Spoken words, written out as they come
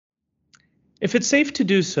If it's safe to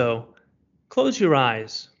do so, close your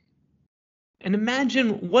eyes and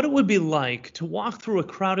imagine what it would be like to walk through a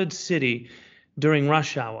crowded city during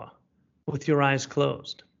rush hour with your eyes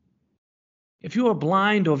closed. If you are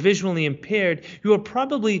blind or visually impaired, you are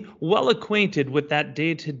probably well acquainted with that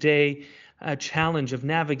day-to-day challenge of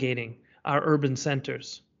navigating our urban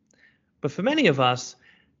centers. But for many of us,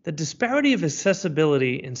 the disparity of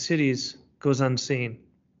accessibility in cities goes unseen.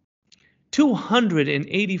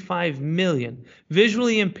 285 million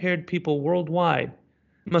visually impaired people worldwide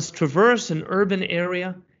must traverse an urban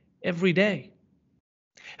area every day.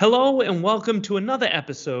 Hello and welcome to another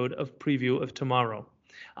episode of Preview of Tomorrow.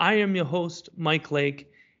 I am your host, Mike Lake,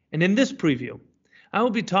 and in this preview, I will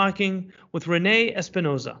be talking with Renee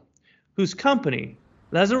Espinoza, whose company,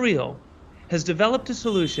 Lazarillo, has developed a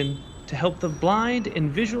solution to help the blind and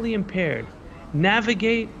visually impaired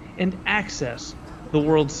navigate and access the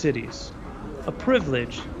world's cities, a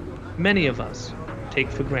privilege many of us take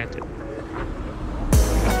for granted.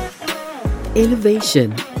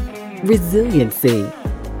 Innovation, resiliency,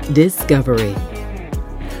 discovery.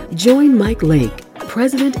 Join Mike Lake,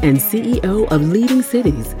 President and CEO of Leading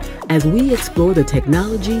Cities, as we explore the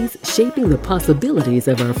technologies shaping the possibilities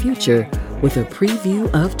of our future with a preview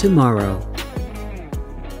of tomorrow.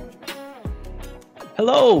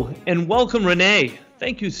 Hello and welcome, Renee.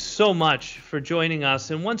 Thank you so much for joining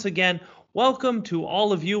us. And once again, welcome to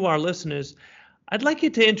all of you, our listeners. I'd like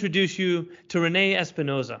to introduce you to Renee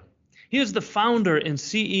Espinoza. He is the founder and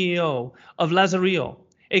CEO of Lazarillo,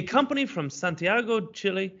 a company from Santiago,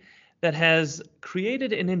 Chile, that has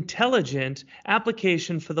created an intelligent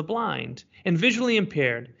application for the blind and visually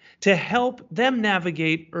impaired to help them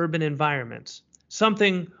navigate urban environments,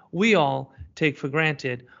 something we all take for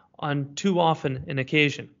granted on too often an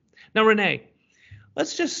occasion. Now, Renee,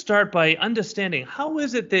 let's just start by understanding how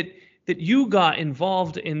is it that you got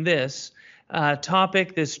involved in this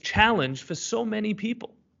topic, this challenge for so many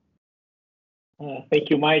people? Thank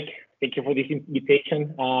you, Mike. Thank you for this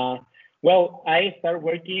invitation. Well, I started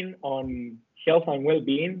working on health and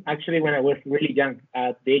well-being actually when I was really young.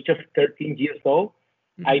 At the age of 13 years old,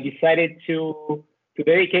 I decided to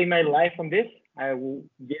dedicate my life on this. I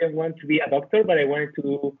didn't want to be a doctor, but I wanted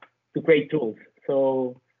to create tools.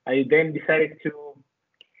 So I then decided to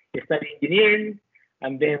study engineering.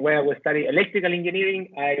 And then when I was studying electrical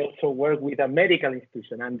engineering, I also worked with a medical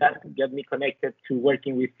institution. And that got me connected to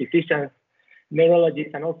working with physicians,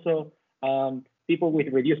 neurologists, and also people with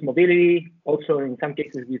reduced mobility, also in some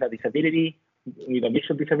cases with a disability, with a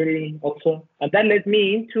visual disability also. And that led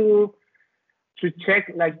me to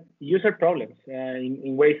check like user problems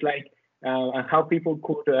in ways like how people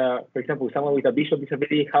could, for example, someone with a visual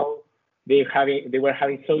disability, how they were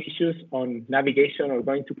having so issues on navigation or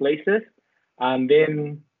going to places. And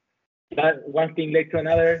then that one thing led to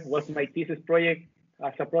another, was my thesis project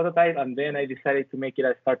as a prototype, and then I decided to make it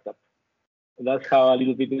a startup. That's how a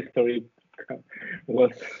little bit the story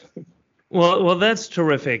was. Well, that's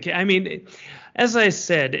terrific. I mean, as I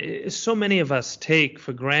said, so many of us take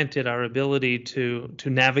for granted our ability to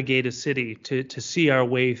navigate a city, to see our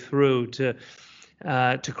way through, to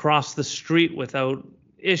cross the street without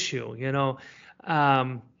issue.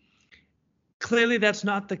 Clearly, that's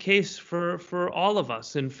not the case for all of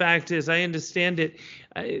us. In fact, as I understand it,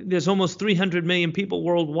 there's almost 300 million people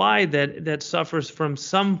worldwide that suffers from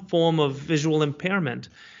some form of visual impairment,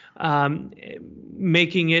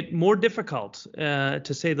 making it more difficult,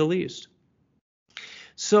 to say the least.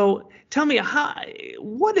 So tell me,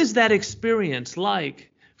 what is that experience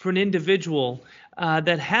like for an individual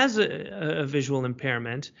that has a visual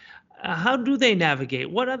impairment? How do they navigate?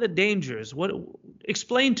 What are the dangers?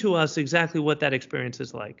 Explain to us exactly what that experience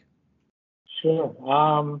is like. Sure.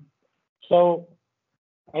 So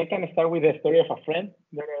I can start with the story of a friend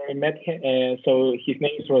that I met. So his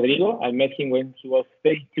name is Rodrigo. I met him when he was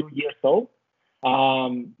 32 years old.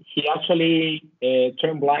 He actually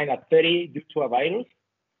turned blind at 30 due to a virus.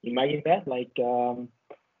 Imagine that.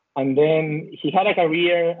 And then he had a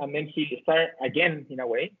career, and then he started again in a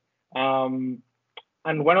way.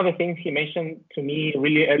 And one of the things he mentioned to me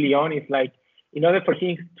really early on is like, in order for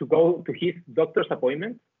him to go to his doctor's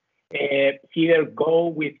appointment, he either go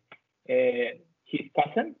with his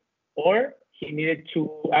cousin, or he needed to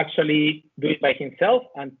actually do it by himself,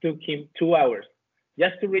 and took him 2 hours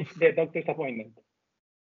just to reach the doctor's appointment.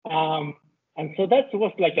 And so that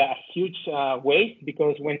was like a huge waste,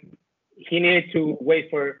 because when he needed to wait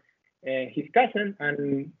for his cousin,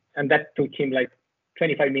 and that took him like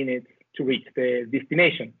 25 minutes to reach the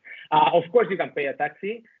destination. Of course, you can pay a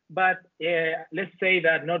taxi, but let's say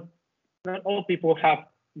that not all people have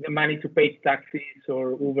the money to pay taxis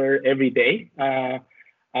or Uber every day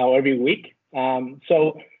or every week.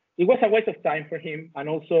 So it was a waste of time for him, and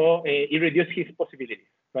also it reduced his possibilities,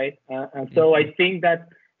 right? And so I think that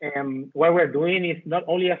what we're doing is not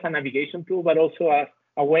only as a navigation tool, but also as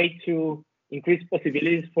a way to increase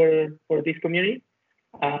possibilities for this community.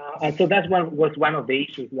 And so that's was one of the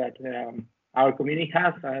issues that our community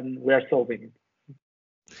has, and we're solving it.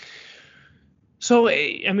 So,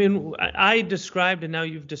 I mean, I described, and now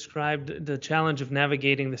you've described the challenge of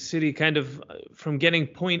navigating the city kind of from getting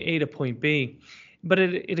point A to point B. But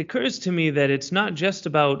it occurs to me that it's not just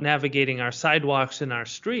about navigating our sidewalks and our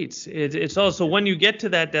streets. It's also when you get to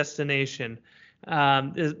that destination,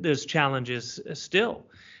 there's challenges still.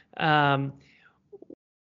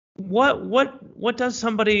 What does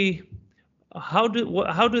somebody? How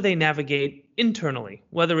do they navigate internally,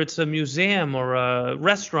 whether it's a museum or a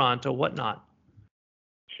restaurant or whatnot?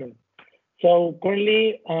 Sure. So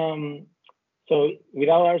currently, so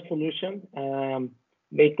without our solution,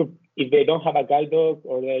 they could, if they don't have a guide dog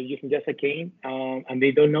or they're using just a cane and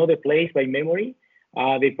they don't know the place by memory,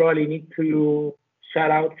 they probably need to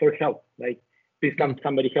shout out for help, like, please come,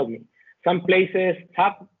 somebody help me. Some places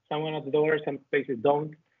have someone at the door, some places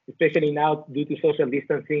don't, especially now due to social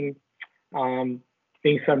distancing.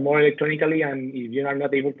 Things are more electronically, and if you are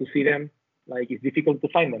not able to see them, like, it's difficult to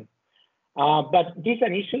find them. But this is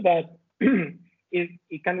an issue that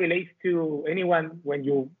it can relate to anyone when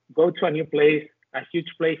you go to a new place, a huge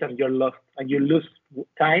place, and you're lost and you lose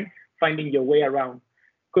time finding your way around.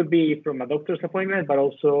 Could be from a doctor's appointment, but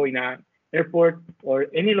also in an airport or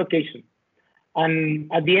any location.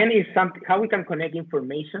 And at the end is how we can connect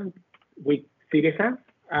information with citizens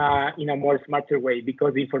in a more smarter way,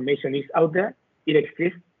 because the information is out there, it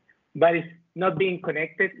exists, but it's not being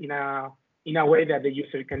connected in a way that the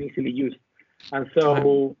user can easily use. And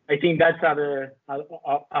so I think that's the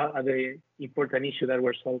important issue that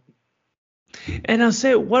we're solving. And I'll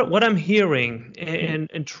say what I'm hearing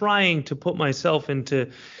and trying to put myself into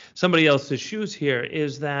somebody else's shoes here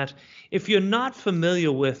is that if you're not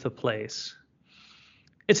familiar with a place,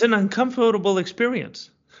 it's an uncomfortable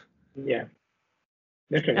experience. Yeah,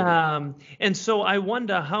 definitely. And so I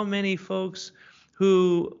wonder how many folks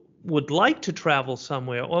who would like to travel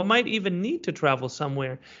somewhere or might even need to travel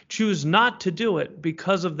somewhere choose not to do it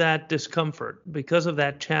because of that discomfort, because of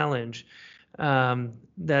that challenge.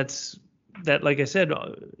 That, like I said,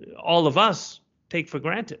 all of us take for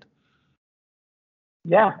granted.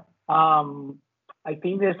 Yeah, I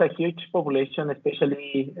think there's a huge population,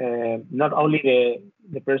 especially not only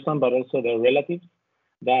the person, but also the relatives,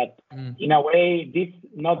 that in a way, this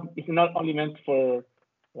is not only meant for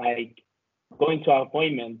like going to an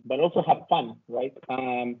appointment, but also have fun, right?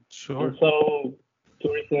 Sure. And so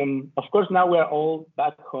tourism, of course, now we're all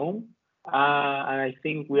back home, and I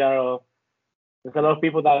think there's a lot of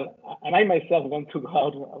people that, and I myself want to go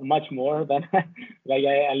out much more than like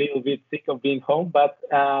I'm a little bit sick of being home. But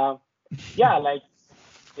yeah, like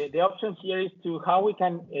the option here is to how we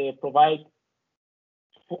can provide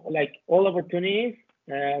like all opportunities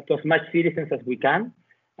to as much citizens as we can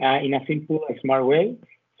in a simple and smart way,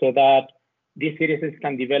 so that these citizens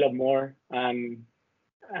can develop more and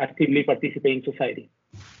actively participate in society.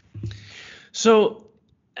 So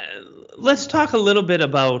let's talk a little bit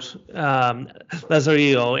about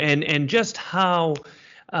Lazarillo and just how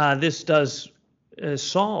this does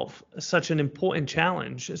solve such an important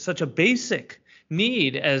challenge, such a basic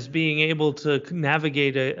need as being able to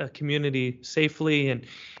navigate a community safely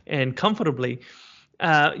and comfortably.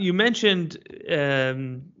 You mentioned,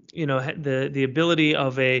 the ability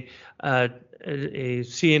of a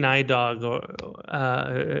CNI dog or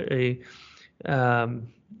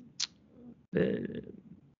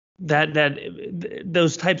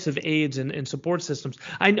those types of aids and support systems.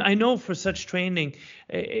 I know for such training,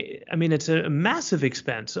 I mean, it's a massive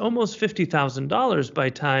expense, almost $50,000 by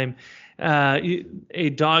time a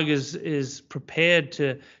dog is prepared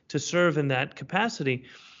to serve in that capacity.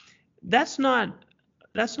 That's not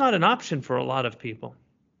an option for a lot of people.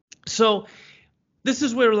 So this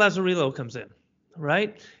is where Lazarillo comes in,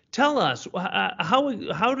 right? Tell us,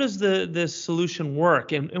 how does this solution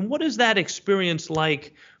work, and what is that experience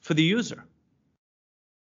like for the user?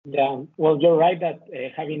 Yeah, well, you're right that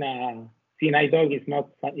having a CNI dog is not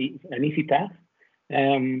an easy task.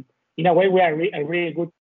 In a way, we are a really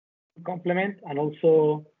good complement, and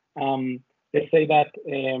also let's say that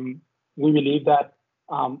we believe that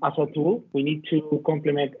as a tool, we need to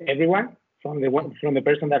complement everyone from the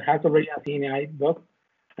person that has already a CNI dog,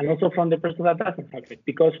 and also from the person that doesn't have it,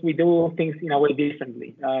 because we do things in a way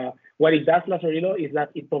differently. What it does, Lazarillo, is that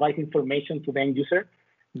it provides information to the end user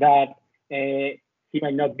that he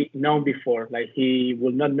might not be known before. Like he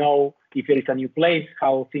will not know if there is a new place,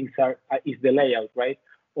 how things are, is the layout, right?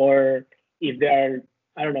 Or if they are,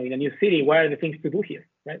 I don't know, in a new city, what are the things to do here,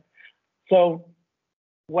 right? So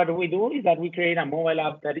what we do is that we create a mobile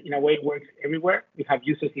app that in a way works everywhere. We have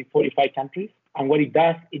users in 45 countries. And what it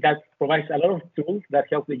does provides a lot of tools that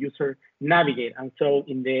help the user navigate. And so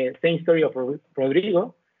in the same story of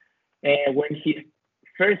Rodrigo, when he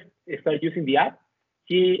first started using the app,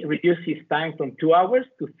 he reduced his time from 2 hours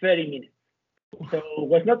to 30 minutes. So it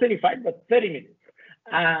was not 25, but 30 minutes.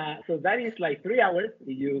 So that is like 3 hours.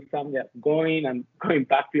 You sum that going and going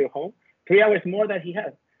back to your home, 3 hours more than he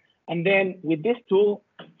has. And then with this tool,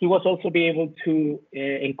 he was also be able to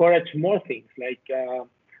encourage more things. Like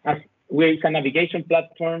it's a navigation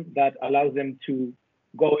platform that allows them to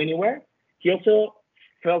go anywhere. He also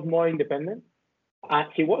felt more independent.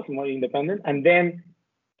 He was more independent. And then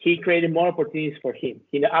he created more opportunities for him.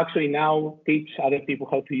 He actually now teaches other people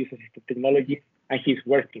how to use assistive technology, and he's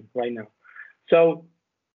working right now. So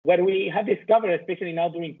what we have discovered, especially now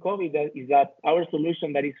during COVID, is that our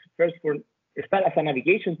solution that is first for start as a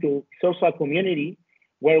navigation tool is also a community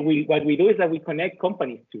where what we do is that we connect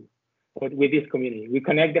companies with this community. We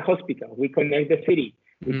connect the hospital, we connect the city,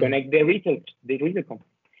 we connect the retail company,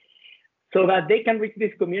 so that they can reach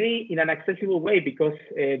this community in an accessible way. Because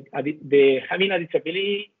having a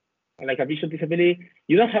disability, like a visual disability,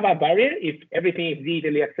 you don't have a barrier if everything is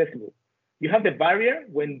digitally accessible. You have the barrier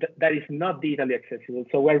when that is not digitally accessible.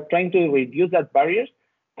 So we're trying to reduce that barrier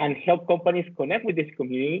and help companies connect with this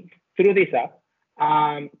community through this app,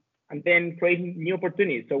 and then create new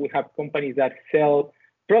opportunities. So we have companies that sell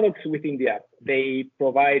products within the app. They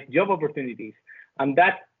provide job opportunities, and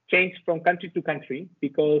that changes from country to country,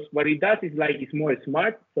 because what it does is like it's more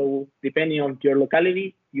smart. So depending on your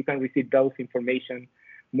locality, you can receive those information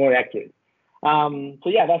more accurate. So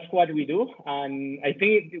yeah, that's what we do, and I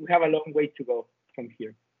think we have a long way to go from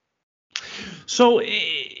here. So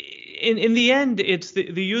in the end, it's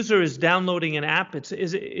the user is downloading an app.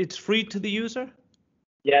 It's free to the user?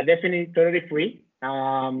 Yeah, definitely totally free.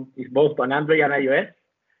 It's both on Android and iOS.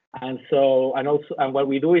 And what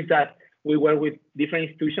we do is that we work with different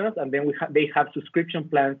institutions, and then they have subscription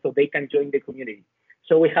plans so they can join the community.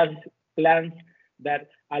 So we have plans that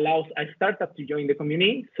allows a startup to join the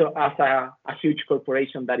community. So as a huge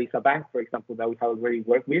corporation that is a bank, for example, that we have already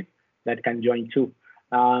worked with, that can join too.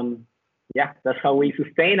 Yeah, that's how we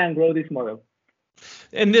sustain and grow this model.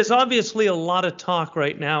 And there's obviously a lot of talk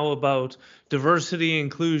right now about diversity,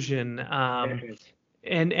 inclusion,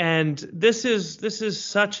 and this is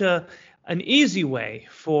such an easy way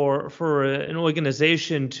for an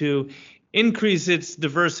organization to increase its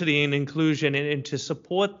diversity and inclusion and to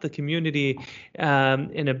support the community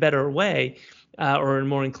in a better way or in a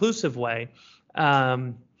more inclusive way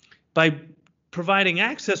by providing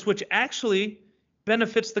access, which actually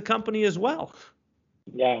benefits the company as well.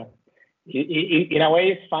 Yeah, in a way,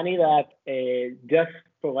 it's funny that just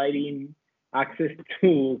providing access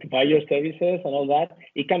to buy your services and all that,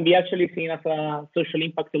 it can be actually seen as a social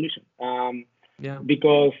impact solution.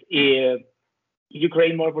 Because you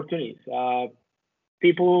create more opportunities.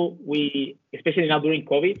 People, especially now during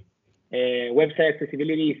COVID, website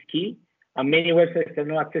accessibility is key, and many websites are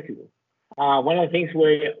not accessible. One of the things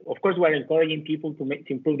of course, we're encouraging people to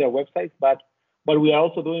improve their websites, but what we are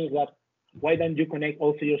also doing is that, why don't you connect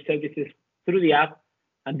also your services through the app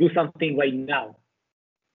and do something right now,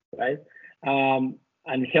 right? And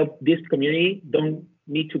help this community don't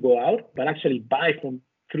need to go out, but actually buy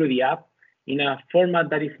through the app in a format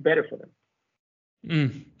that is better for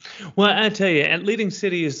them. Well, I tell you, at Leading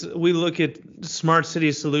Cities, we look at smart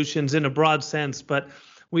city solutions in a broad sense, but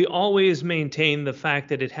we always maintain the fact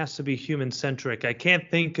that it has to be human-centric. I can't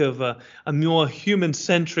think of a more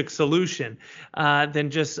human-centric solution than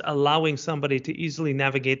just allowing somebody to easily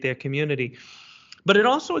navigate their community. But it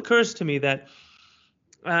also occurs to me that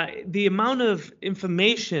the amount of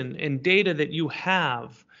information and data that you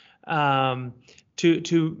have to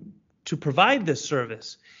provide this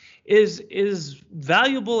service is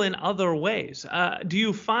valuable in other ways. Do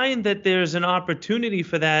you find that there's an opportunity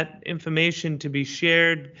for that information to be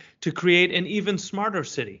shared to create an even smarter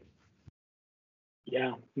city?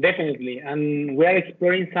 Yeah, definitely. And we're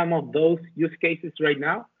exploring some of those use cases right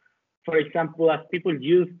now. For example, as people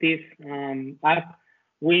use this app,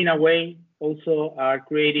 we in a way also are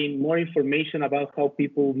creating more information about how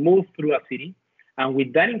people move through a city. And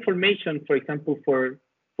with that information, for example, for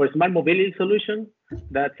smart mobility solutions,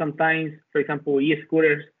 that sometimes, for example,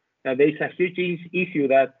 e-scooters, there is a huge issue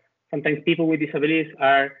that sometimes people with disabilities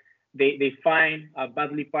they find a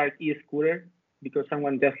badly parked e-scooter because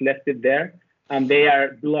someone just left it there and they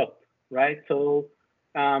are blocked, right? So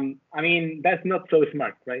I mean, that's not so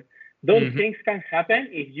smart, right? Those things can happen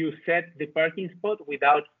if you set the parking spot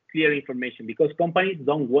without clear information, because companies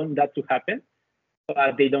don't want that to happen.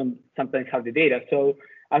 They don't sometimes have the data. So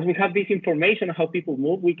as we have this information on how people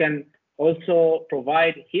move, we can also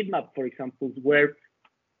provide heat map, for example, where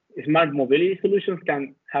smart mobility solutions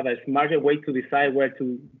can have a smarter way to decide where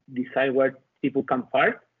people can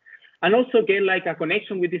park, and also get like a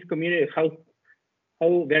connection with this community, how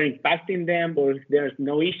they're impacting them, or if there's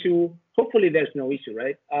no issue. Hopefully there's no issue,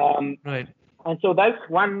 right? Right. And so that's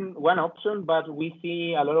one option, but we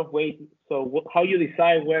see a lot of ways. So how you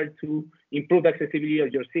decide where to improve the accessibility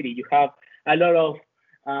of your city. You have a lot of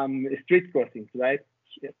street crossings, right?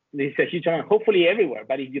 This is a huge amount, hopefully everywhere,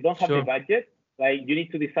 but if you don't have the budget, like you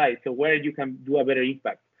need to decide so where you can do a better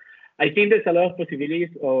impact. I think there's a lot of possibilities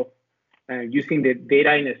of using the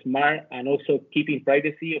data in a smart and also keeping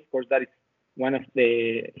privacy. Of course, that is one of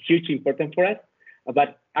the huge important for us,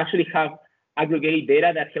 but actually have aggregated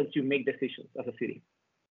data that helps you make decisions as a city.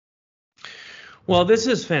 Well, this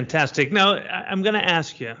is fantastic. Now, I'm going to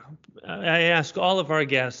ask you, I ask all of our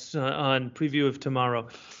guests on Preview of Tomorrow,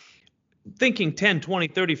 thinking 10, 20,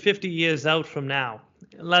 30, 50 years out from now,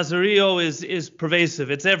 Lazarillo is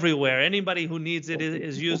pervasive. It's everywhere. Anybody who needs it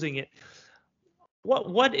is using it.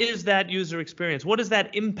 What is that user experience? What is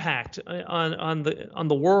that impact on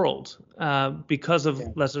the world because of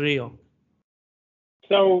Lazarillo?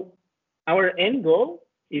 So our end goal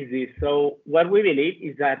is this. So what we believe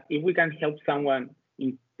is that if we can help someone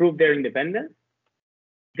improve their independence,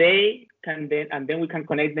 they can then we can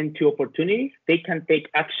connect them to opportunities. They can take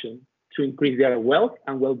action to increase their wealth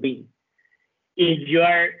and well-being. If you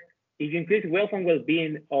increase wealth and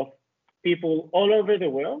well-being of people all over the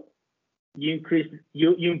world, you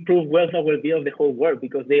improve wealth and well-being of the whole world,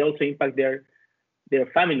 because they also impact their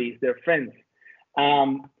families, their friends.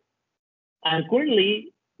 And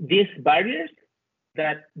currently, these barriers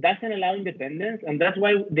that doesn't allow independence, and that's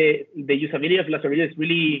why the usability of Lazarillo is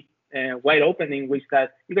really wide open, in which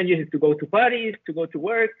that you can use it to go to parties, to go to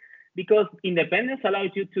work, because independence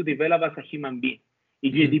allows you to develop as a human being.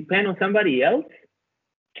 If you depend on somebody else,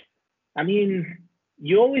 I mean,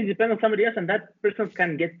 you always depend on somebody else, and that person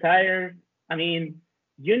can get tired. I mean,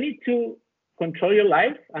 you need to control your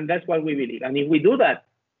life, and that's what we believe. And if we do that,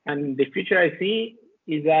 and the future I see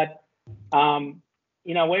is that,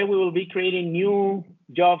 in a way, we will be creating new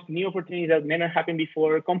jobs, new opportunities that never happened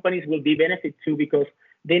before. Companies will be benefit too, because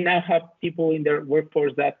they now have people in their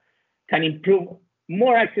workforce that can improve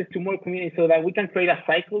more access to more communities, so that we can create a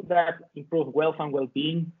cycle that improves wealth and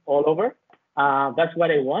well-being all over. That's what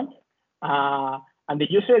I want. And the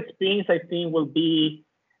user experience, I think, will be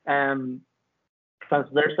transversal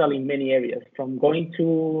in many areas, from going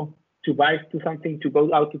to buy to something, to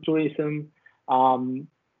go out to tourism, to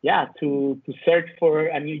search for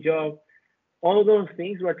a new job. All those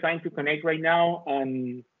things we're trying to connect right now,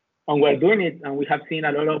 and we're doing it, and we have seen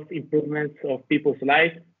a lot of improvements of people's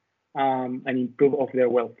lives and improve of their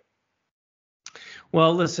wealth.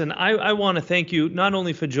 Well, listen, I want to thank you not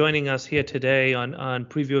only for joining us here today on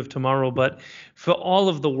Preview of Tomorrow, but for all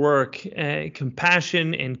of the work,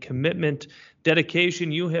 compassion and commitment,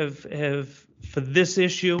 dedication you have for this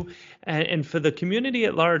issue and for the community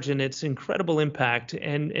at large, and its incredible impact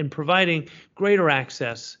and providing greater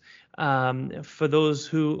access for those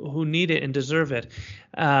who need it and deserve it.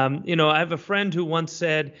 I have a friend who once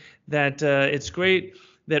said that it's great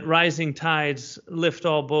that rising tides lift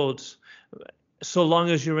all boats, so long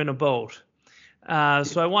as you're in a boat.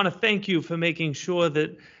 So I want to thank you for making sure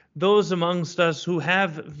that those amongst us who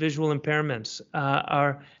have visual impairments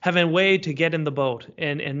are having a way to get in the boat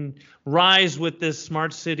and rise with this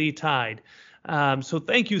smart city tide. So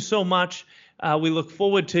thank you so much. We look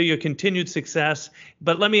forward to your continued success.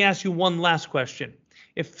 But let me ask you one last question.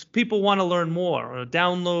 If people want to learn more or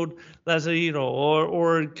download Lazarillo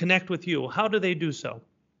or connect with you, how do they do so?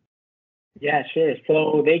 Yeah, sure.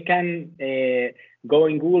 So they can go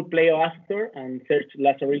in Google Play or App Store and search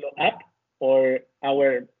Lazarillo app, or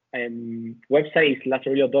our website is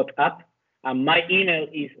lazarillo.app, and my email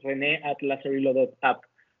is rene@lazarillo.app.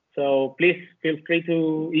 So please feel free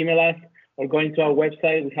to email us or go into our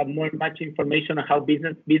website. We have much information on how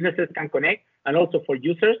businesses can connect, and also for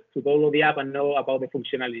users to download the app and know about the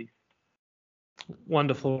functionalities.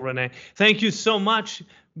 Wonderful, Rene. Thank you so much.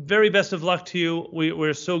 Very best of luck to you.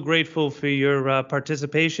 We're so grateful for your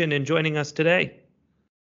participation in joining us today.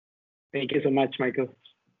 Thank you so much, Michael.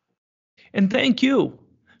 And thank you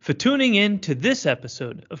for tuning in to this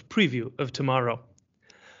episode of Preview of Tomorrow.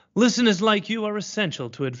 Listeners like you are essential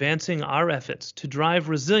to advancing our efforts to drive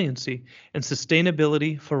resiliency and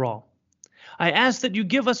sustainability for all. I ask that you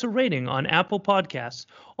give us a rating on Apple Podcasts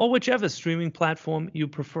or whichever streaming platform you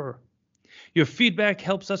prefer. Your feedback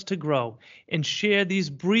helps us to grow and share these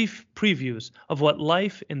brief previews of what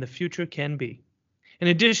life in the future can be. In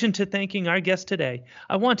addition to thanking our guest today,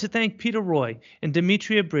 I want to thank Peter Roy and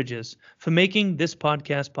Demetria Bridges for making this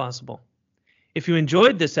podcast possible. If you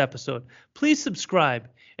enjoyed this episode, please subscribe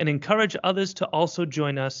and encourage others to also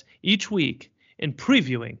join us each week in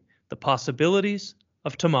previewing the possibilities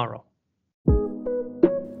of tomorrow.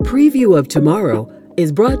 Preview of Tomorrow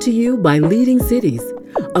is brought to you by Leading Cities,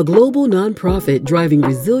 a global nonprofit driving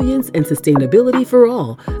resilience and sustainability for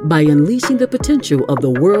all by unleashing the potential of the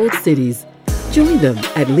world's cities. Join them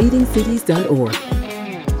at leadingcities.org.